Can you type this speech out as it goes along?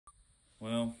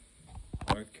Well,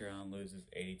 North Carolina loses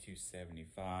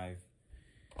 82-75.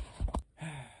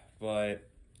 But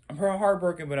I'm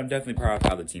heartbroken, but I'm definitely proud of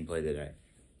how the team played today.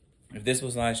 If this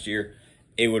was last year,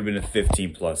 it would have been a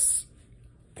 15-plus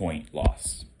point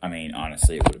loss. I mean,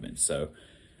 honestly, it would have been. So,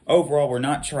 overall, we're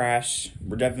not trash.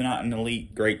 We're definitely not an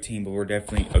elite, great team, but we're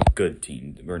definitely a good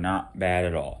team. We're not bad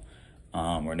at all.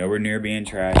 We're nowhere near being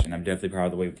trash, and I'm definitely proud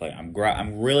of the way we play.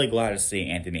 I'm really glad to see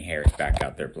Anthony Harris back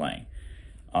out there playing.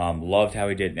 Loved how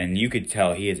he did, and you could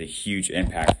tell he has a huge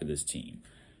impact for this team.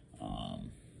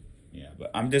 Yeah,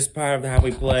 but I'm just proud of how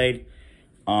we played.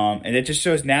 And it just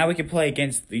shows now we can play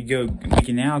against we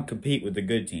can now compete with the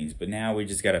good teams, but now we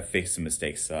just got to fix some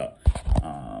mistakes up.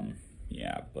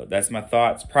 Yeah, but that's my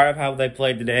thoughts. Proud of how they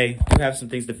played today. Do have some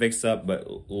things to fix up,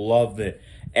 but love that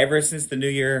ever since the new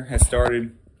year has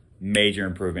started, major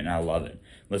improvement, and I love it.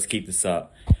 Let's keep this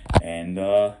up. And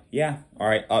yeah, all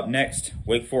right, up next,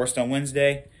 Wake Forest on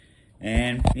Wednesday.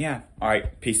 And yeah, all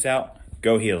right, peace out.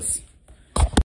 Go Heels.